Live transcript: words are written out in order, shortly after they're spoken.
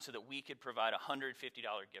so that we could provide $150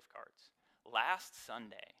 gift cards. Last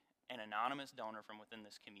Sunday, an anonymous donor from within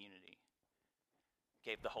this community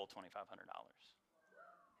gave the whole $2,500.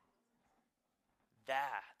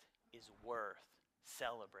 That is worth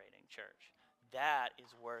celebrating, church. That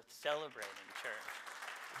is worth celebrating,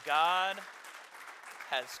 church. God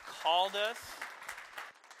has called us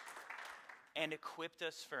and equipped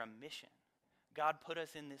us for a mission. God put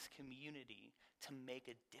us in this community to make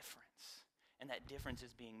a difference. And that difference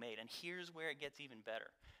is being made. And here's where it gets even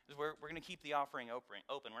better. Is we're going to keep the offering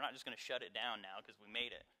open. We're not just going to shut it down now because we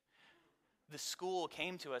made it. The school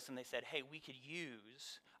came to us and they said, hey, we could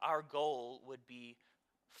use, our goal would be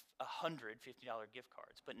 $150 gift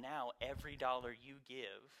cards. But now every dollar you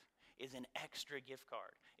give is an extra gift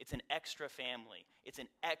card. It's an extra family. It's an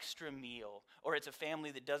extra meal. Or it's a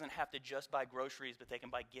family that doesn't have to just buy groceries, but they can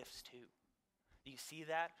buy gifts too. Do you see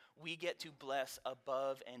that? We get to bless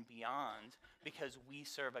above and beyond because we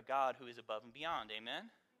serve a God who is above and beyond. Amen?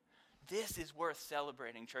 This is worth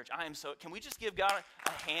celebrating, church. Can we just give God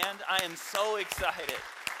a hand? I am so excited.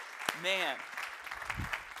 Man.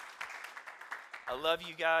 I love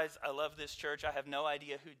you guys. I love this church. I have no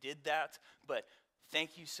idea who did that, but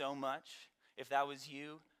thank you so much. If that was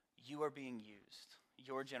you, you are being used.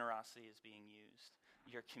 Your generosity is being used.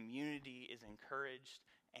 Your community is encouraged,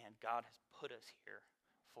 and God has put us here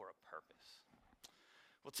for a purpose.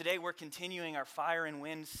 Well, today we're continuing our Fire and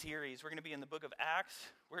Wind series. We're going to be in the book of Acts.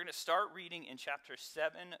 We're going to start reading in chapter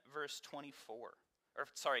 7, verse 54.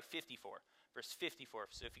 54, verse 54.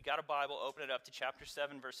 So if you got a Bible, open it up to chapter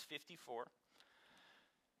 7, verse 54.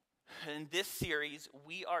 In this series,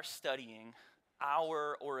 we are studying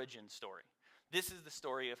our origin story. This is the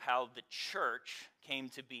story of how the church came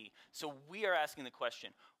to be. So we are asking the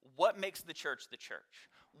question, what makes the church the church?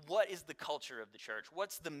 What is the culture of the church?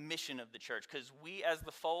 What's the mission of the church? Because we as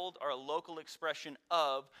the Fold are a local expression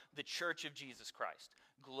of the Church of Jesus Christ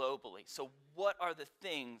globally. So what are the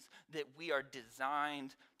things that we are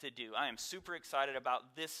designed to do? I am super excited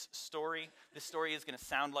about this story. This story is going to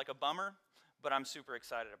sound like a bummer, but I'm super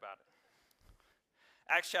excited about it.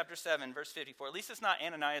 Acts chapter 7, verse 54. At least it's not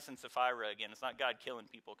Ananias and Sapphira again. It's not God killing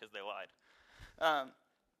people because they lied.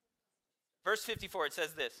 Verse 54, it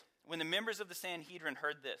says this. When the members of the Sanhedrin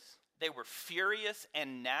heard this, they were furious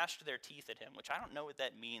and gnashed their teeth at him, which I don't know what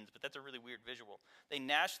that means, but that's a really weird visual. They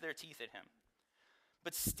gnashed their teeth at him.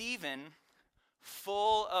 But Stephen,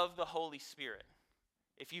 full of the Holy Spirit.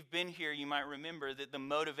 If you've been here, you might remember that the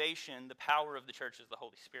motivation, the power of the church is the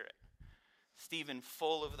Holy Spirit. Stephen,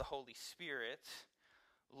 full of the Holy Spirit,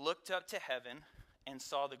 looked up to heaven and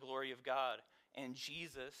saw the glory of God and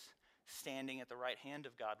Jesus standing at the right hand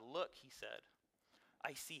of God. Look, he said,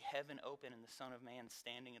 I see heaven open and the Son of Man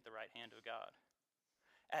standing at the right hand of God.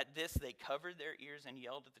 At this, they covered their ears and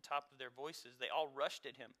yelled at the top of their voices. They all rushed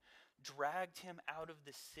at him, dragged him out of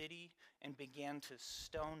the city, and began to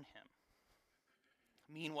stone him.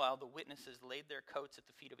 Meanwhile, the witnesses laid their coats at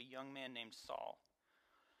the feet of a young man named Saul.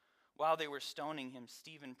 While they were stoning him,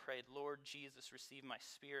 Stephen prayed, Lord Jesus, receive my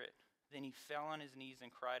spirit. Then he fell on his knees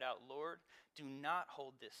and cried out, Lord, do not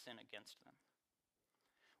hold this sin against them.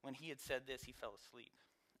 When he had said this, he fell asleep,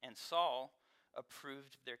 and Saul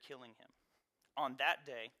approved of their killing him. On that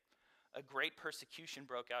day, a great persecution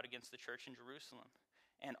broke out against the church in Jerusalem,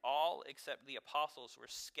 and all except the apostles were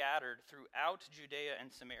scattered throughout Judea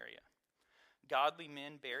and Samaria. Godly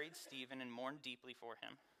men buried Stephen and mourned deeply for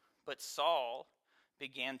him, but Saul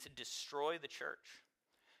began to destroy the church.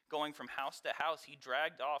 Going from house to house, he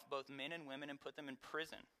dragged off both men and women and put them in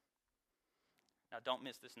prison. Now don't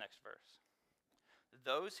miss this next verse.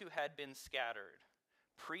 Those who had been scattered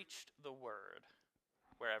preached the word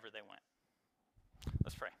wherever they went.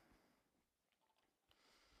 Let's pray.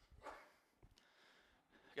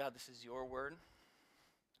 God, this is your word.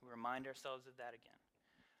 We remind ourselves of that again.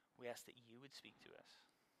 We ask that you would speak to us.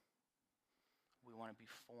 We want to be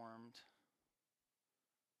formed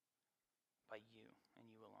by you and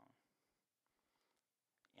you alone.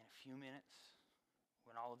 In a few minutes,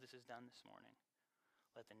 when all of this is done this morning,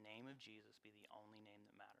 let the name of Jesus be the only name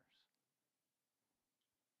that matters.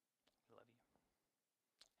 We love you.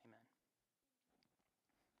 Amen.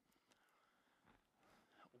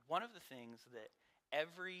 One of the things that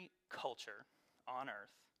every culture on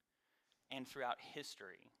earth and throughout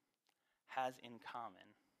history has in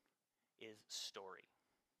common is story.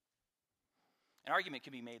 An argument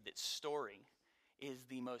can be made that story is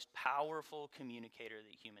the most powerful communicator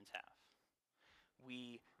that humans have.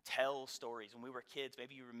 We tell stories. When we were kids,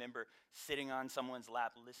 maybe you remember sitting on someone's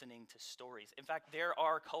lap listening to stories. In fact, there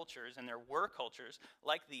are cultures, and there were cultures,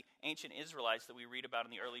 like the ancient Israelites that we read about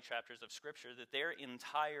in the early chapters of Scripture, that their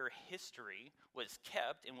entire history was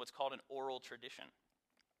kept in what's called an oral tradition.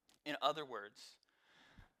 In other words,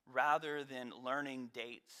 rather than learning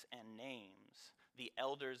dates and names, the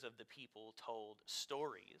elders of the people told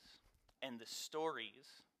stories, and the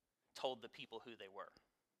stories told the people who they were.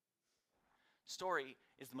 Story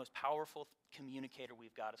is the most powerful communicator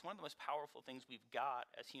we've got. It's one of the most powerful things we've got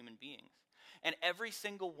as human beings. And every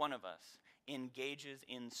single one of us engages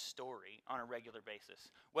in story on a regular basis.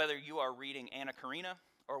 Whether you are reading Anna Karenina,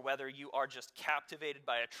 or whether you are just captivated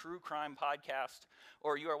by a true crime podcast,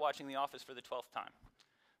 or you are watching The Office for the 12th time,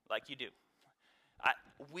 like you do.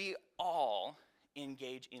 We all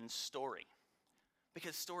engage in story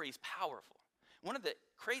because story is powerful. One of the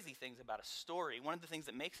crazy things about a story, one of the things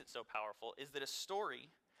that makes it so powerful, is that a story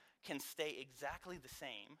can stay exactly the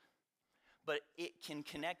same, but it can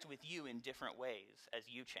connect with you in different ways as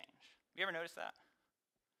you change. Have you ever noticed that?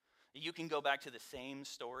 You can go back to the same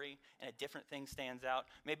story and a different thing stands out.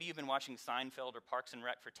 Maybe you've been watching Seinfeld or Parks and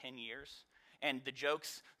Rec for 10 years, and the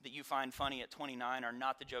jokes that you find funny at 29 are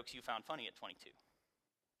not the jokes you found funny at 22,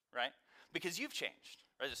 right? Because you've changed.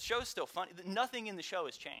 Right? The show's still funny. Nothing in the show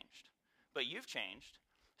has changed. But you've changed,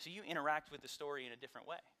 so you interact with the story in a different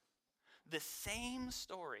way. The same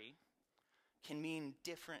story can mean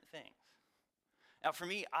different things. Now, for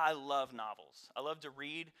me, I love novels. I love to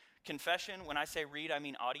read. Confession, when I say read, I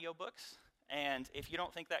mean audiobooks. And if you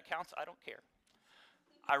don't think that counts, I don't care.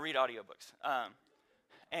 I read audiobooks.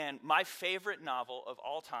 And my favorite novel of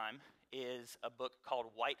all time is a book called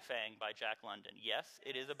White Fang by Jack London. Yes,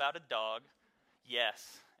 it is about a dog.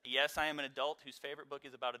 Yes, I am an adult whose favorite book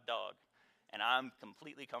is about a dog. And I'm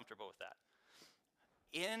completely comfortable with that.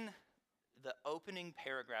 In the opening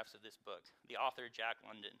paragraphs of this book, the author, Jack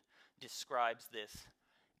London, describes this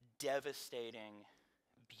devastating,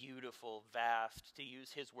 beautiful, vast, to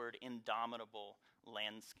use his word, indomitable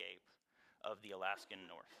landscape of the Alaskan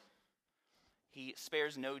North. He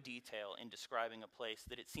spares no detail in describing a place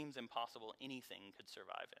that it seems impossible anything could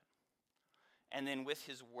survive in. And then with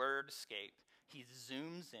his wordscape, he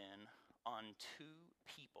zooms in on two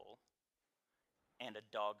people and a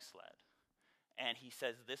dog sled. And he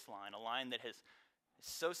says this line, a line that is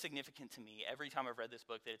so significant to me every time I've read this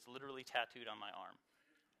book that it's literally tattooed on my arm.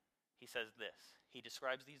 He says this. He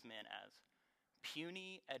describes these men as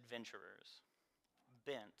puny adventurers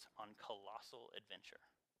bent on colossal adventure.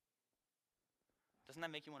 Doesn't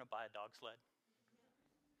that make you want to buy a dog sled?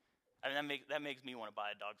 I mean, that makes me want to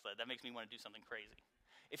buy a dog sled. That makes me want to do something crazy.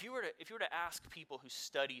 If you were to ask people who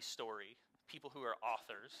study story, people who are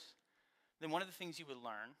authors, then one of the things you would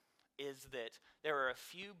learn is that there are a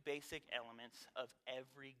few basic elements of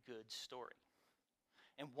every good story.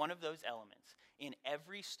 And one of those elements, in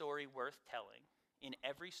every story worth telling, in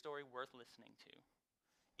every story worth listening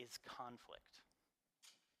to, is conflict,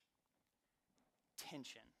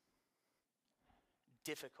 tension,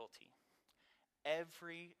 difficulty.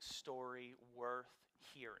 Every story worth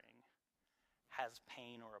hearing has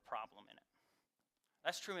pain or a problem in it.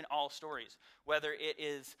 That's true in all stories, whether it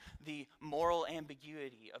is the moral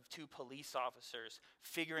ambiguity of two police officers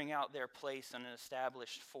figuring out their place in an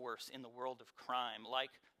established force in the world of crime, like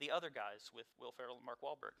the other guys with Will Ferrell and Mark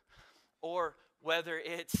Wahlberg, or whether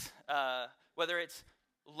it's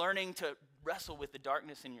learning to wrestle with the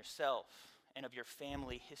darkness in yourself and of your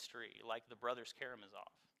family history, like the Brothers Karamazov.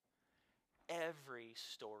 Every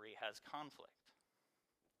story has conflict.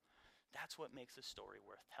 That's what makes a story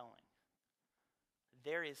worth telling.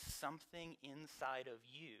 There is something inside of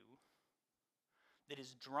you that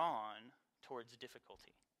is drawn towards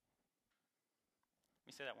difficulty. Let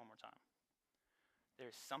me say that one more time. There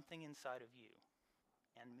is something inside of you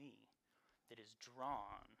and me that is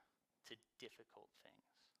drawn to difficult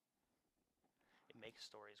things. It makes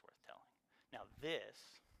stories worth telling. Now,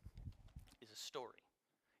 this is a story.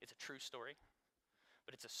 It's a true story,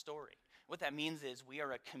 but it's a story. What that means is we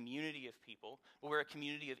are a community of people, but we're a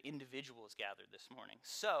community of individuals gathered this morning.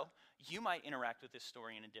 So you might interact with this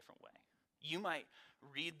story in a different way. You might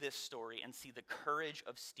read this story and see the courage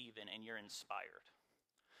of Stephen and you're inspired.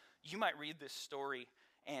 You might read this story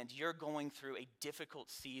and you're going through a difficult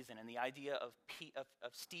season, and the idea of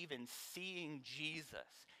Stephen seeing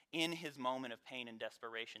Jesus in his moment of pain and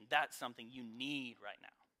desperation, that's something you need right now.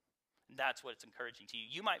 That's what it's encouraging to you.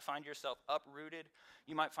 You might find yourself uprooted.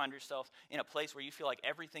 You might find yourself in a place where you feel like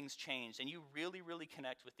everything's changed, and you really, really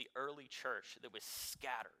connect with the early church that was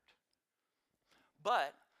scattered.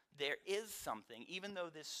 But there is something, even though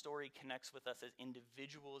this story connects with us as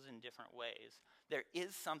individuals in different ways, there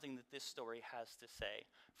is something that this story has to say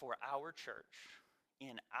for our church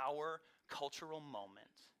in our cultural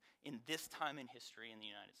moment in this time in history in the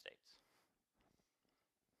United States.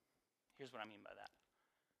 Here's what I mean by that.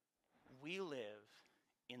 We live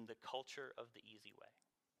in the culture of the easy way.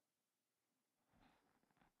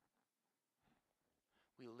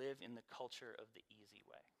 We live in the culture of the easy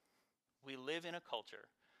way. We live in a culture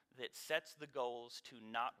that sets the goals to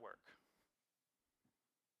not work.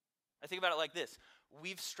 I think about it like this.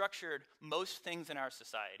 We've structured most things in our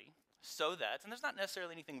society so that, and there's not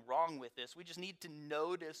necessarily anything wrong with this, we just need to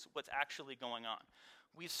notice what's actually going on.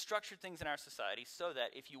 We've structured things in our society so that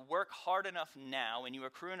if you work hard enough now and you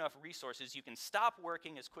accrue enough resources, you can stop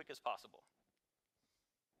working as quick as possible.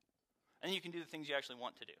 And you can do the things you actually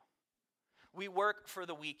want to do. We work for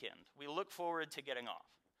the weekend. We look forward to getting off.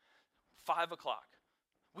 5 o'clock.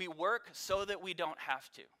 We work so that we don't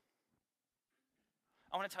have to.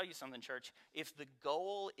 I want to tell you something, church. If the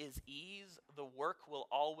goal is ease, the work will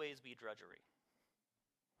always be drudgery.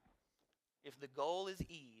 If the goal is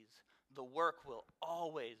ease, the work will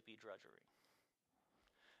always be drudgery.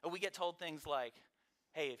 And we get told things like,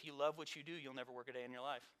 hey, if you love what you do, you'll never work a day in your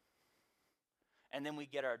life. And then we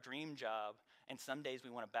get our dream job, and some days we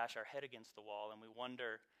want to bash our head against the wall, and we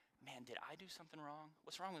wonder, man, did I do something wrong?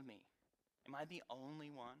 What's wrong with me? Am I the only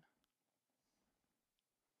one?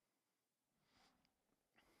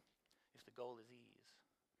 If the goal is ease,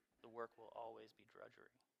 the work will always be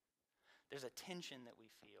drudgery. There's a tension that we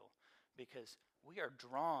feel because we are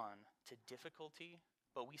drawn to difficulty,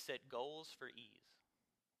 but we set goals for ease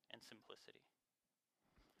and simplicity.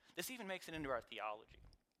 This even makes it into our theology.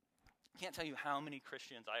 I can't tell you how many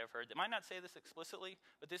Christians I have heard that might not say this explicitly,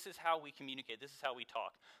 but this is how we communicate. This is how we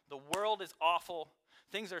talk. The world is awful.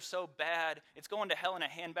 Things are so bad. It's going to hell in a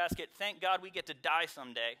handbasket. Thank God we get to die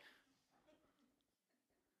someday.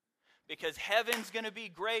 Because heaven's going to be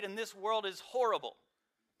great and this world is horrible.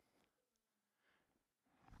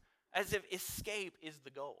 As if escape is the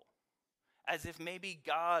goal. As if maybe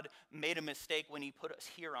God made a mistake when he put us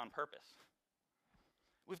here on purpose.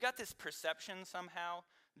 We've got this perception somehow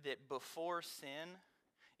that before sin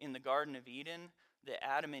in the Garden of Eden, that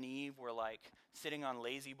Adam and Eve were like sitting on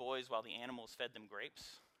lazy boys while the animals fed them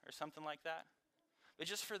grapes or something like that. But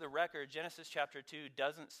just for the record, Genesis chapter 2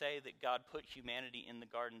 doesn't say that God put humanity in the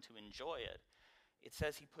garden to enjoy it. It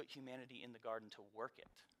says he put humanity in the garden to work it.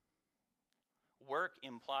 Work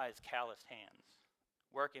implies calloused hands.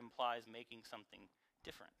 Work implies making something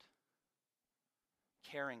different,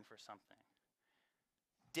 caring for something.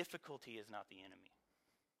 Difficulty is not the enemy.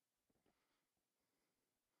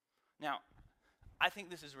 Now, I think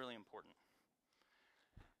this is really important.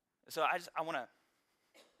 So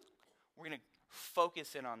we're going to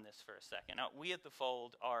focus in on this for a second. Now, we at The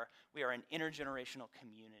Fold we are an intergenerational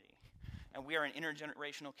community. And we are an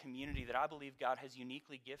intergenerational community that I believe God has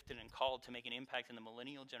uniquely gifted and called to make an impact in the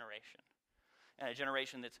millennial generation. And a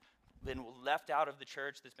generation that's been left out of the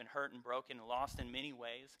church, that's been hurt and broken and lost in many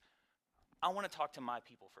ways. I want to talk to my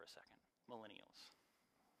people for a second, millennials.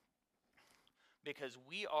 Because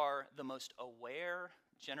we are the most aware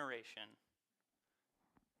generation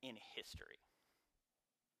in history.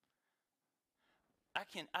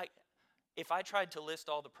 If I tried to list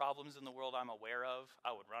all the problems in the world I'm aware of,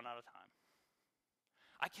 I would run out of time.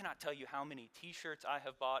 I cannot tell you how many t-shirts I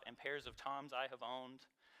have bought and pairs of Toms I have owned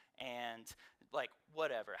and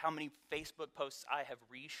how many Facebook posts I have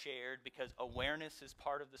reshared because awareness is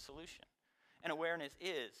part of the solution. And awareness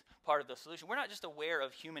is part of the solution. We're not just aware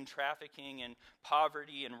of human trafficking and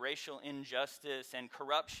poverty and racial injustice and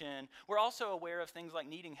corruption. We're also aware of things like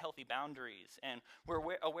needing healthy boundaries. And we're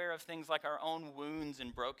aware of things like our own wounds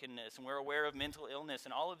and brokenness. And we're aware of mental illness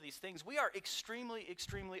and all of these things. We are extremely,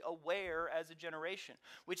 extremely aware as a generation,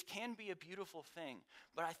 which can be a beautiful thing.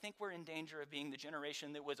 But I think we're in danger of being the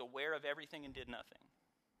generation that was aware of everything and did nothing.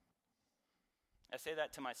 I say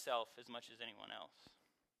that to myself as much as anyone else.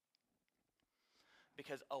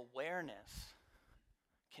 Because awareness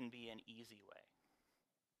can be an easy way.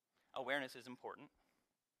 Awareness is important.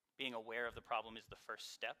 Being aware of the problem is the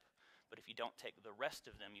first step, but if you don't take the rest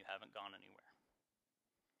of them, you haven't gone anywhere.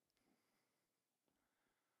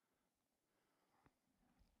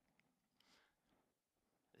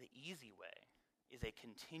 The easy way is a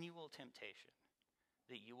continual temptation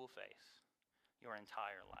that you will face your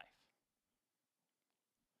entire life.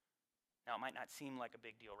 Now, it might not seem like a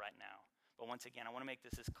big deal right now, but once again, I want to make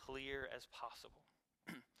this as clear as possible.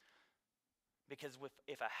 Because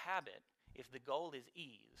if the goal is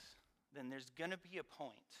ease, then there's going to be a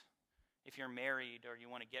point, if you're married or you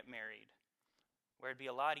want to get married, where it'd be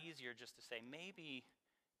a lot easier just to say, maybe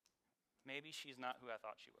she's not who I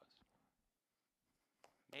thought she was.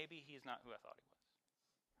 Maybe he's not who I thought he was.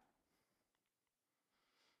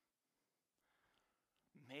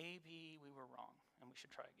 Maybe we were wrong and we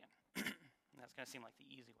should try again. And that's going to seem like the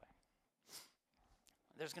easy way.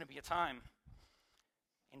 There's going to be a time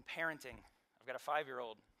in parenting. I've got a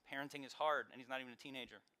 5-year-old. Parenting is hard, and he's not even a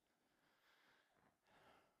teenager.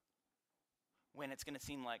 When it's going to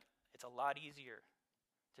seem like it's a lot easier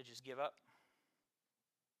to just give up,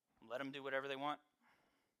 let them do whatever they want.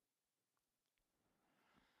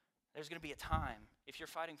 There's going to be a time, if you're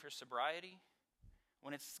fighting for sobriety,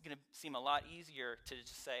 when it's going to seem a lot easier to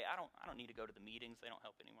just say, I don't need to go to the meetings, they don't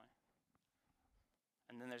help anyway.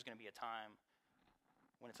 And then there's going to be a time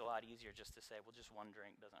when it's a lot easier just to say, well, just one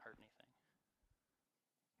drink doesn't hurt anything.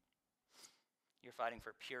 You're fighting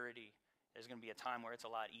for purity. There's going to be a time where it's a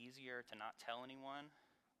lot easier to not tell anyone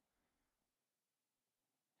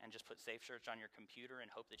and just put Safe Search on your computer and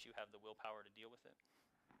hope that you have the willpower to deal with it.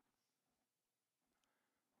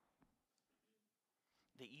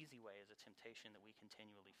 The easy way is a temptation that we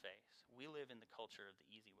continually face. We live in the culture of the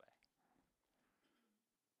easy way.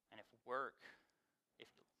 And if the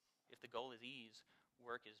goal is ease,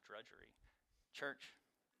 work is drudgery. Church,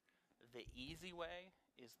 the easy way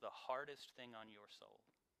is the hardest thing on your soul.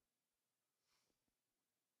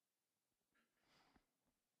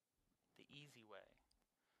 The easy way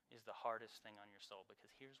is the hardest thing on your soul,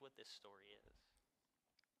 because here's what this story is.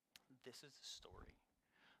 This is a story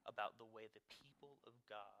about the way the people of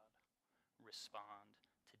God respond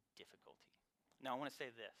to difficulty. Now, I want to say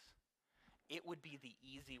this. It would be the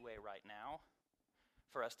easy way right now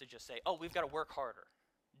for us to just say, oh, we've got to work harder,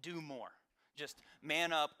 do more. Just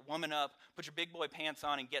man up, woman up, put your big boy pants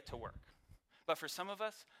on and get to work. But for some of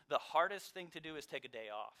us, the hardest thing to do is take a day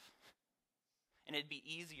off. And it'd be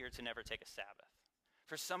easier to never take a Sabbath.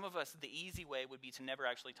 For some of us, the easy way would be to never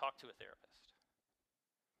actually talk to a therapist.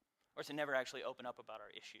 Or to never actually open up about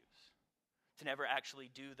our issues. To never actually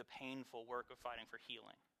do the painful work of fighting for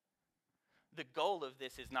healing. The goal of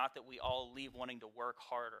this is not that we all leave wanting to work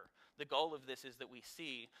harder. The goal of this is that we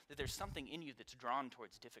see that there's something in you that's drawn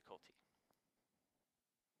towards difficulty.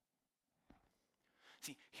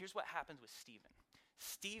 See, here's what happens with Stephen.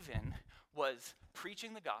 Stephen was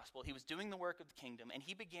preaching the gospel, he was doing the work of the kingdom, and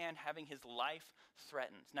he began having his life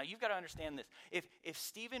threatened. Now, you've got to understand this. If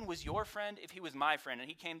Stephen was your friend, if he was my friend, and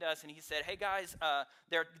he came to us and he said, hey guys,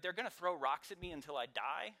 they're going to throw rocks at me until I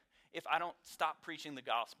die if I don't stop preaching the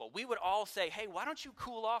gospel, we would all say, hey, why don't you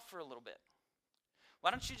cool off for a little bit?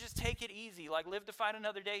 Why don't you just take it easy, like live to fight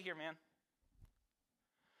another day here, man?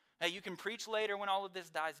 Hey, you can preach later when all of this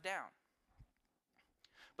dies down.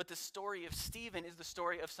 But the story of Stephen is the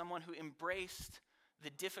story of someone who embraced the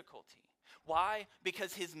difficulty. Why?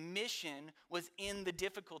 Because his mission was in the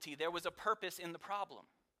difficulty. There was a purpose in the problem.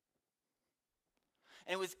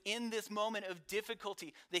 And it was in this moment of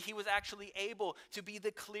difficulty that he was actually able to be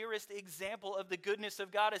the clearest example of the goodness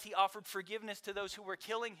of God as he offered forgiveness to those who were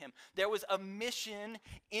killing him. There was a mission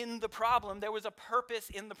in the problem. There was a purpose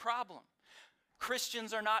in the problem.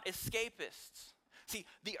 Christians are not escapists. See,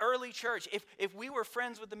 the early church, if we were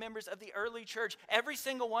friends with the members of the early church, every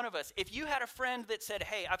single one of us, if you had a friend that said,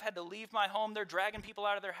 hey, I've had to leave my home, they're dragging people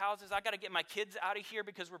out of their houses, I got to get my kids out of here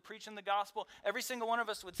because we're preaching the gospel, every single one of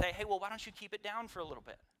us would say, hey, well, why don't you keep it down for a little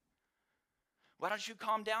bit? Why don't you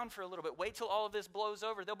calm down for a little bit? Wait till all of this blows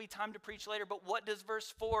over. There'll be time to preach later. But what does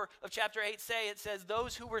verse 4 of chapter 8 say? It says,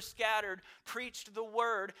 those who were scattered preached the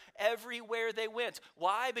word everywhere they went.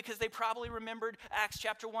 Why? Because they probably remembered Acts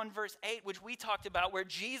chapter 1, verse 8, which we talked about, where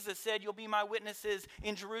Jesus said, you'll be my witnesses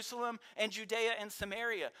in Jerusalem and Judea and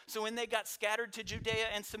Samaria. So when they got scattered to Judea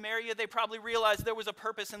and Samaria, they probably realized there was a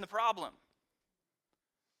purpose in the problem.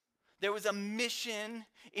 There was a mission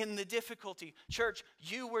in the difficulty. Church,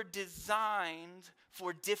 you were designed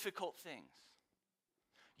for difficult things.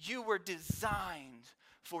 You were designed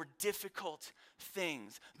for difficult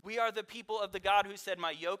things. We are the people of the God who said, my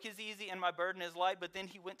yoke is easy and my burden is light, but then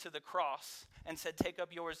he went to the cross and said, take up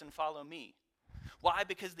yours and follow me. Why?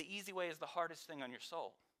 Because the easy way is the hardest thing on your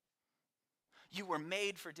soul. You were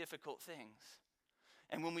made for difficult things.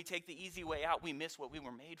 And when we take the easy way out, we miss what we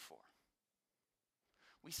were made for.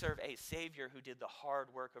 We serve a Savior who did the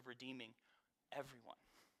hard work of redeeming everyone.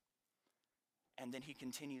 And then he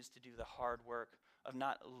continues to do the hard work of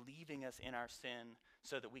not leaving us in our sin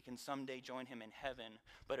so that we can someday join him in heaven,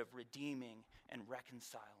 but of redeeming and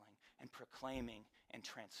reconciling and proclaiming and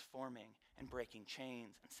transforming and breaking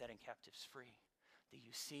chains and setting captives free. Do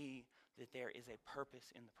you see that there is a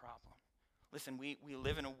purpose in the problem? Listen, we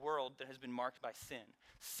live in a world that has been marked by sin.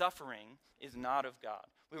 Suffering is not of God.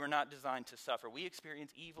 We were not designed to suffer. We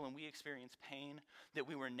experience evil and we experience pain that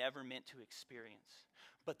we were never meant to experience.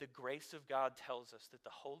 But the grace of God tells us that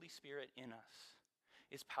the Holy Spirit in us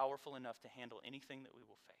is powerful enough to handle anything that we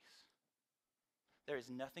will face. There is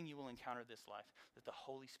nothing you will encounter this life that the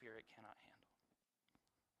Holy Spirit cannot handle.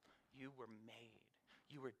 You were made,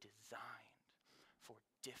 you were designed for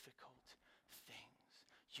difficult things.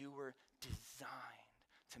 You were designed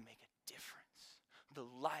to make a difference. The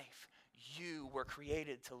life you were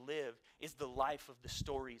created to live is the life of the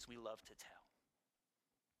stories we love to tell.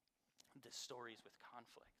 The stories with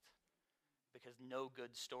conflict. Because no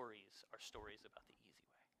good stories are stories about the easy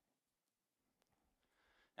way.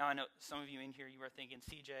 Now I know some of you in here, you are thinking,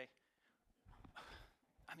 CJ,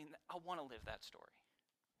 I want to live that story.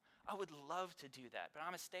 I would love to do that, but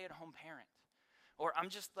I'm a stay-at-home parent. Or I'm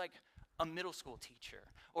just like a middle school teacher.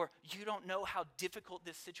 Or you don't know how difficult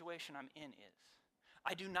this situation I'm in is.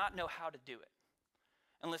 I do not know how to do it.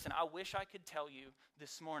 And listen, I wish I could tell you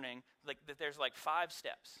this morning that there's 5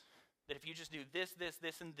 steps. That if you just do this,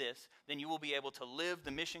 and this, then you will be able to live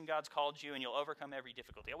the mission God's called you and you'll overcome every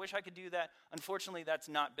difficulty. I wish I could do that. Unfortunately, that's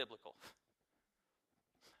not biblical.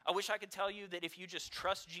 I wish I could tell you that if you just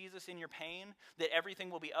trust Jesus in your pain, that everything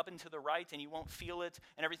will be up and to the right and you won't feel it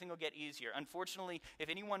and everything will get easier. Unfortunately, if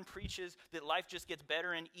anyone preaches that life just gets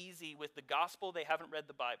better and easy with the gospel, they haven't read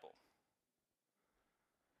the Bible.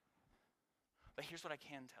 But here's what I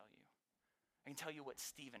can tell you. I can tell you what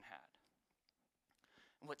Stephen had.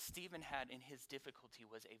 And what Stephen had in his difficulty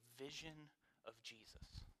was a vision of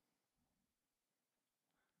Jesus.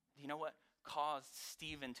 Do you know what caused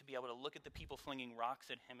Stephen to be able to look at the people flinging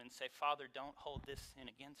rocks at him and say, Father, don't hold this sin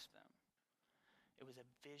against them? It was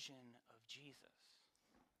a vision of Jesus.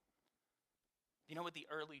 Do you know what the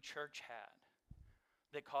early church had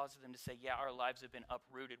that caused them to say, yeah, our lives have been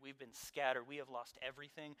uprooted, we've been scattered, we have lost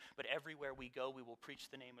everything, but everywhere we go, we will preach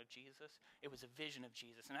the name of Jesus? It was a vision of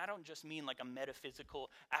Jesus. And I don't just mean like a metaphysical,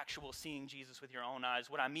 actual seeing Jesus with your own eyes.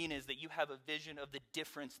 What I mean is that you have a vision of the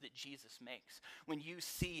difference that Jesus makes. When you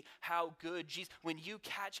see how good Jesus, when you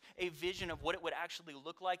catch a vision of what it would actually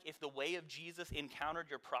look like if the way of Jesus encountered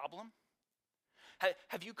your problem.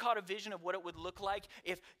 Have you caught a vision of what it would look like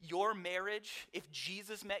if your marriage, if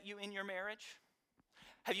Jesus met you in your marriage?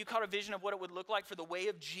 Have you caught a vision of what it would look like for the way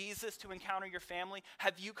of Jesus to encounter your family?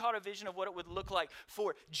 Have you caught a vision of what it would look like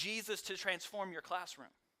for Jesus to transform your classroom?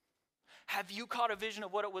 Have you caught a vision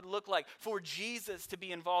of what it would look like for Jesus to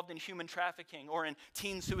be involved in human trafficking or in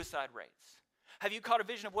teen suicide rates? Have you caught a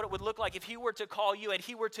vision of what it would look like if he were to call you and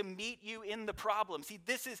he were to meet you in the problem? See,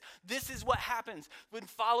 this is what happens when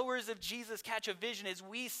followers of Jesus catch a vision, is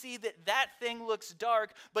we see that thing looks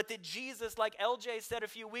dark, but that Jesus, like LJ said a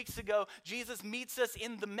few weeks ago, Jesus meets us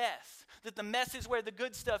in the mess. That the mess is where the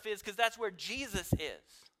good stuff is, because that's where Jesus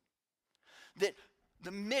is. That the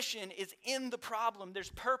mission is in the problem. There's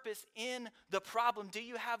purpose in the problem. Do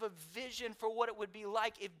you have a vision for what it would be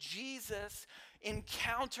like if Jesus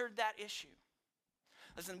encountered that issue?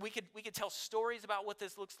 Listen, we could tell stories about what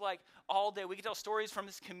this looks like all day. We could tell stories from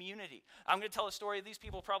this community. I'm going to tell a story. These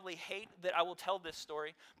people probably hate that I will tell this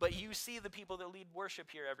story, but you see the people that lead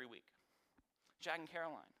worship here every week. Jack and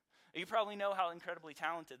Caroline. You probably know how incredibly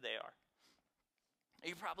talented they are.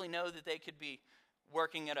 You probably know that they could be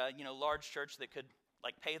working at a large church that could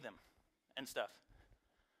pay them and stuff.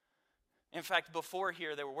 In fact, before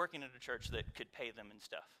here, they were working at a church that could pay them and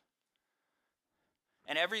stuff.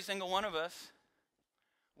 And every single one of us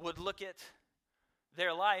would look at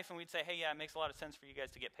their life and we'd say, hey, yeah, it makes a lot of sense for you guys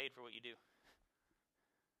to get paid for what you do.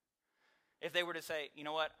 If they were to say, you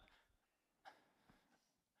know what,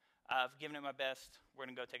 I've given it my best, we're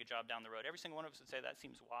going to go take a job down the road, every single one of us would say that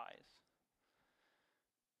seems wise.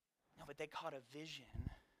 No, but they caught a vision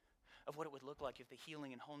of what it would look like if the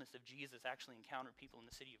healing and wholeness of Jesus actually encountered people in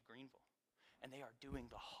the city of Greenville. And they are doing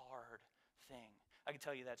the hard thing. I could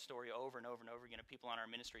tell you that story over and over and over again of people on our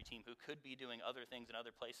ministry team who could be doing other things in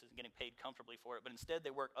other places and getting paid comfortably for it, but instead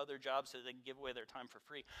they work other jobs so they can give away their time for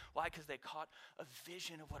free. Why? Because they caught a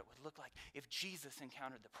vision of what it would look like if Jesus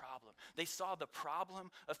encountered the problem. They saw the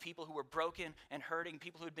problem of people who were broken and hurting,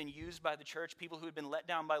 people who had been used by the church, people who had been let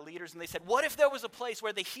down by leaders, and they said, what if there was a place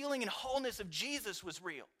where the healing and wholeness of Jesus was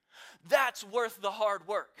real? That's worth the hard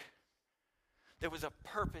work. There was a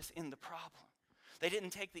purpose in the problem. They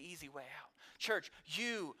didn't take the easy way out. Church,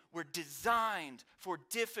 you were designed for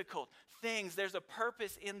difficult things. There's a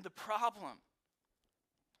purpose in the problem.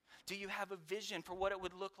 Do you have a vision for what it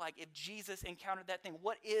would look like if Jesus encountered that thing?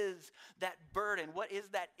 What is that burden? What is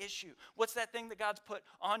that issue? What's that thing that God's put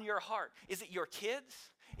on your heart? Is it your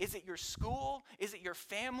kids? Is it your school? Is it your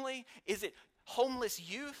family? Is it homeless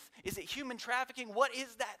youth? Is it human trafficking? What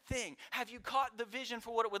is that thing? Have you caught the vision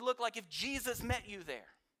for what it would look like if Jesus met you there?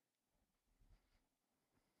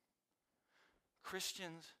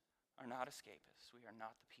 Christians are not escapists. We are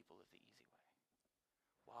not the people of the easy way.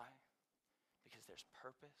 Why? Because there's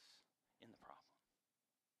purpose in the problem.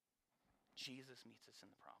 Jesus meets us in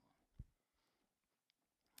the problem.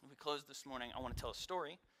 As we close this morning, I want to tell a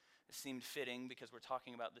story. It seemed fitting because we're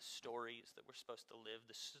talking about the stories that we're supposed to live,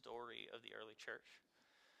 the story of the early church.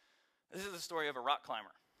 This is the story of a rock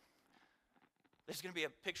climber. There's going to be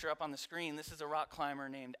a picture up on the screen. This is a rock climber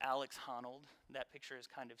named Alex Honnold. That picture is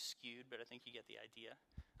kind of skewed, but I think you get the idea.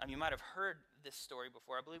 You might have heard this story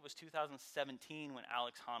before. I believe it was 2017 when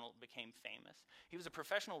Alex Honnold became famous. He was a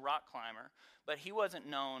professional rock climber, but he wasn't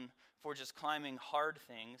known for just climbing hard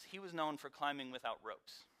things. He was known for climbing without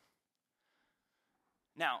ropes.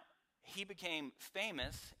 Now, he became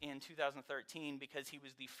famous in 2013 because he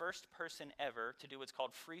was the first person ever to do what's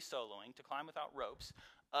called free soloing, to climb without ropes,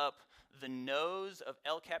 up the nose of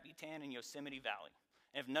El Capitan in Yosemite Valley.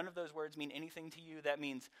 And if none of those words mean anything to you, that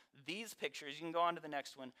means these pictures, you can go on to the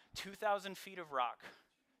next one, 2,000 feet of rock,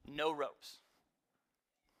 no ropes.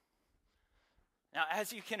 Now,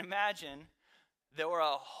 as you can imagine, there were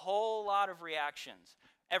a whole lot of reactions.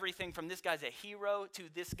 Everything from this guy's a hero to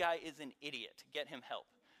this guy is an idiot. Get him help.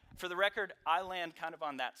 For the record, I land kind of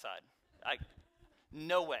on that side.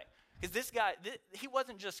 No way. Because this guy, he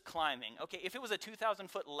wasn't just climbing. Okay, if it was a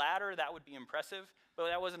 2,000-foot ladder, that would be impressive, but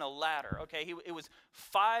that wasn't a ladder. Okay, it was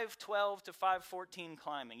 512 to 514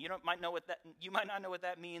 climbing. You might not know what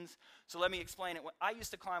that means, so let me explain it. I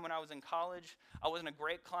used to climb when I was in college. I wasn't a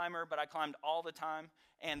great climber, but I climbed all the time,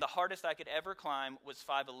 and the hardest I could ever climb was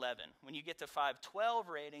 511. When you get to 512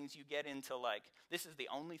 ratings, you get into this is the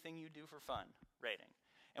only thing you do for fun rating.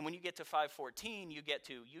 And when you get to 514, you get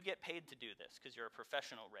paid to do this because you're a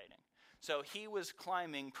professional rating. So he was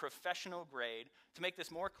climbing professional grade. To make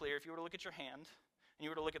this more clear, if you were to look at your hand, and you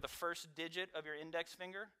were to look at the first digit of your index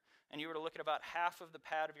finger, and you were to look at about half of the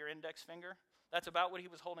pad of your index finger, that's about what he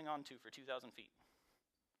was holding on to for 2,000 feet.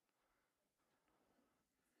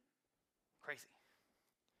 Crazy.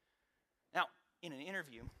 Now, in an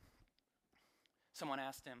interview, someone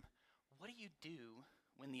asked him, what do you do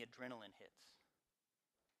when the adrenaline hits?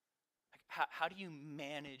 How do you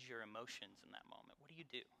manage your emotions in that moment? What do you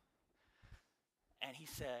do? And he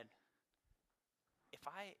said, if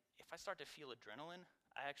I start to feel adrenaline,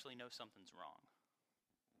 I actually know something's wrong.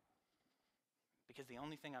 Because the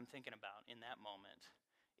only thing I'm thinking about in that moment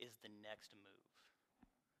is the next move.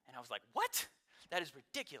 And I was like, what? That is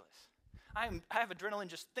ridiculous. I have adrenaline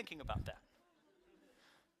just thinking about that.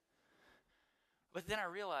 But then I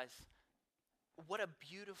realized, what a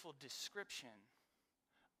beautiful description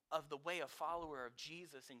of the way a follower of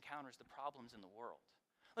Jesus encounters the problems in the world.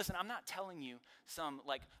 Listen, I'm not telling you some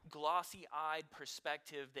glossy-eyed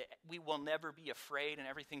perspective that we will never be afraid and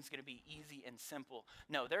everything's going to be easy and simple.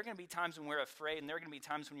 No, there are going to be times when we're afraid and there are going to be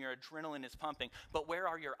times when your adrenaline is pumping. But where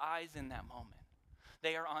are your eyes in that moment?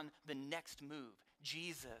 They are on the next move,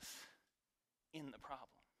 Jesus in the problem.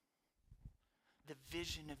 The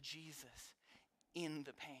vision of Jesus in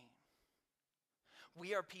the pain.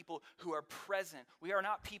 We are people who are present. We are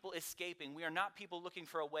not people escaping. We are not people looking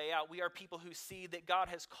for a way out. We are people who see that God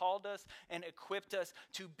has called us and equipped us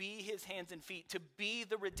to be his hands and feet, to be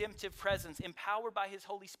the redemptive presence, empowered by his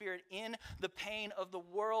Holy Spirit in the pain of the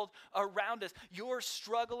world around us. You're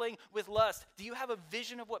struggling with lust. Do you have a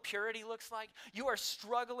vision of what purity looks like? You are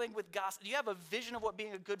struggling with gossip. Do you have a vision of what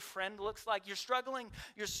being a good friend looks like? You're struggling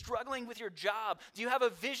with your job. Do you have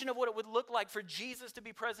a vision of what it would look like for Jesus to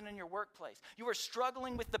be present in your workplace? You are struggling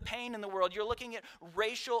with the pain in the world. You're looking at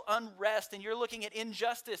racial unrest and you're looking at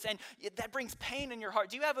injustice, and that brings pain in your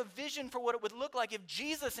heart. Do you have a vision for what it would look like if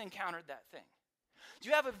Jesus encountered that thing? Do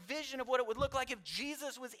you have a vision of what it would look like if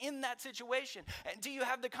Jesus was in that situation? And do you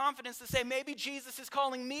have the confidence to say, maybe Jesus is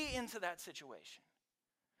calling me into that situation?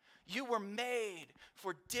 You were made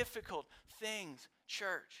for difficult things,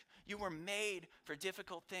 church. You were made for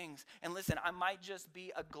difficult things. And listen, I might just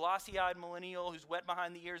be a glossy-eyed millennial who's wet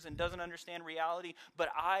behind the ears and doesn't understand reality, but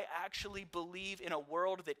I actually believe in a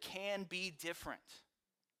world that can be different.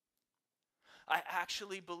 I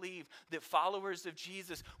actually believe that followers of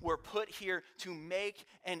Jesus were put here to make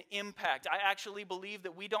an impact. I actually believe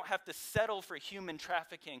that we don't have to settle for human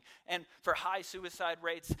trafficking and for high suicide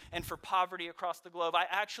rates and for poverty across the globe. I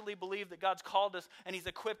actually believe that God's called us and he's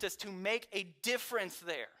equipped us to make a difference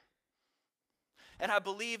there. And I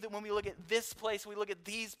believe that when we look at this place, we look at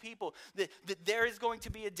these people, that there is going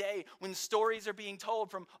to be a day when stories are being told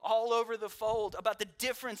from all over the fold about the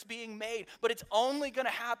difference being made. But it's only going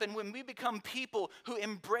to happen when we become people who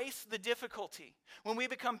embrace the difficulty, when we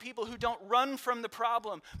become people who don't run from the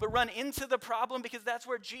problem, but run into the problem because that's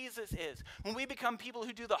where Jesus is. When we become people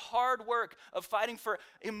who do the hard work of fighting for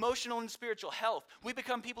emotional and spiritual health, we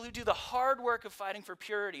become people who do the hard work of fighting for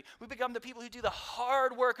purity. We become the people who do the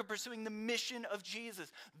hard work of pursuing the mission of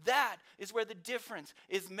Jesus. That is where the difference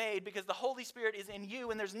is made, because the Holy Spirit is in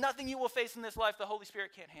you, and there's nothing you will face in this life the Holy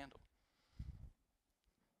Spirit can't handle.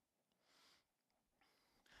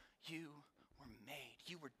 You were made,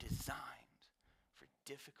 you were designed for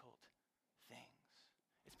difficult things.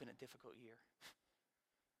 It's been a difficult year.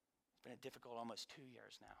 It's been a difficult almost 2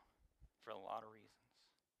 years now for a lot of reasons.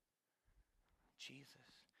 Jesus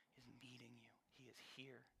is meeting you. He is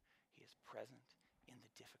here. He is present in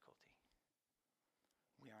the difficulty.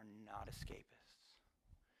 We are not escapists.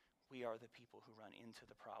 We are the people who run into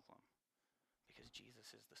the problem because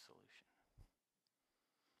Jesus is the solution.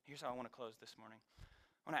 Here's how I want to close this morning.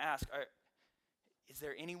 I want to ask, is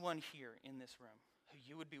there anyone here in this room who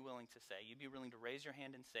you would be willing to say, you'd be willing to raise your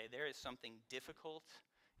hand and say, there is something difficult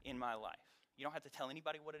in my life? You don't have to tell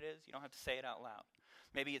anybody what it is. You don't have to say it out loud.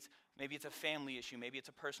 Maybe it's a family issue. Maybe it's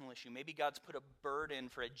a personal issue. Maybe God's put a burden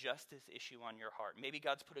for a justice issue on your heart. Maybe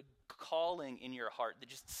God's put a calling in your heart that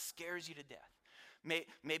just scares you to death.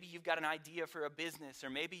 Maybe you've got an idea for a business,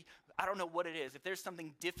 or maybe, I don't know what it is. If there's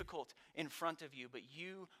something difficult in front of you, but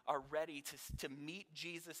you are ready to meet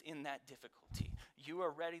Jesus in that difficulty, you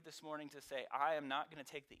are ready this morning to say, I am not going to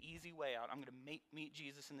take the easy way out. I'm going to meet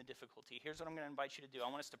Jesus in the difficulty. Here's what I'm going to invite you to do. I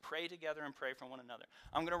want us to pray together and pray for one another.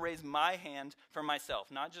 I'm going to raise my hand for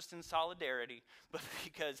myself, not just in solidarity, but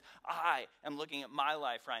because I am looking at my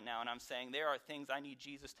life right now, and I'm saying there are things I need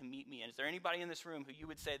Jesus to meet me in. Is there anybody in this room who you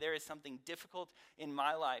would say there is something difficult in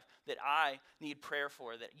my life that I need prayer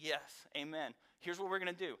for? That yes, amen. Here's what we're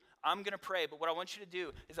going to do. I'm going to pray, but what I want you to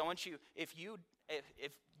do is I want you, if you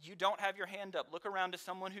don't have your hand up, look around to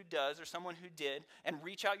someone who does or someone who did and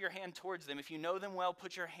reach out your hand towards them. If you know them well,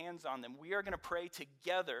 put your hands on them. We are going to pray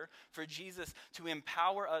together for Jesus to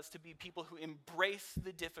empower us to be people who embrace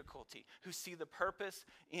the difficulty, who see the purpose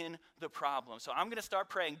in the problem. So I'm going to start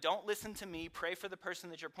praying. Don't listen to me. Pray for the person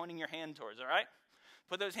that you're pointing your hand towards, all right?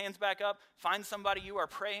 Put those hands back up. Find somebody you are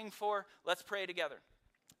praying for. Let's pray together.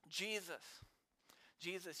 Jesus,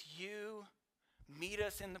 you meet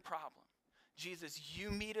us in the problem. Jesus,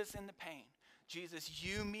 you meet us in the pain. Jesus,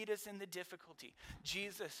 you meet us in the difficulty.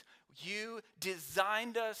 Jesus, you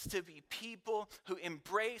designed us to be people who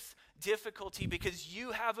embrace difficulty because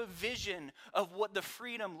you have a vision of what the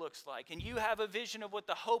freedom looks like, and you have a vision of what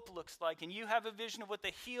the hope looks like, and you have a vision of what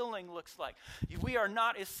the healing looks like. We are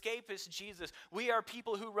not escapists, Jesus. We are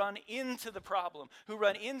people who run into the problem, who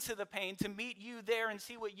run into the pain to meet you there and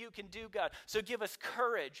see what you can do, God. So give us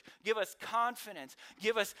courage, give us confidence,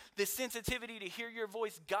 give us the sensitivity to hear your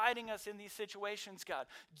voice guiding us in these situations, God.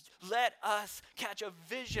 Let us catch a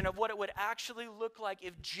vision of what it would actually look like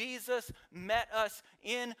if Jesus met us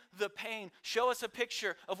in the pain. Show us a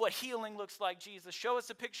picture of what healing looks like, Jesus. Show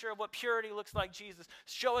us a picture of what purity looks like, Jesus.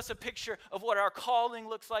 Show us a picture of what our calling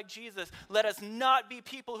looks like, Jesus. Let us not be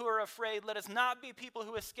people who are afraid. Let us not be people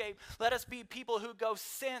who escape. Let us be people who go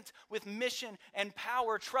sent with mission and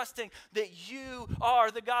power, trusting that you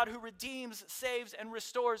are the God who redeems, saves, and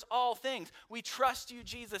restores all things. We trust you,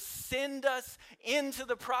 Jesus. Send us into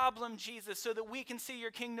the problem, Jesus, so that we can see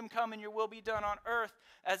your kingdom come and your will be done on earth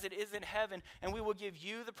as it is in heaven. And we will give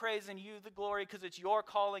you the praise and you the glory because it's your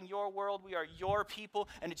calling, your world. We are your people,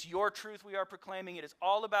 and it's your truth we are proclaiming. It is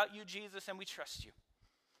all about you, Jesus, and we trust you.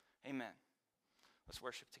 Amen. Let's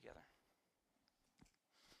worship together.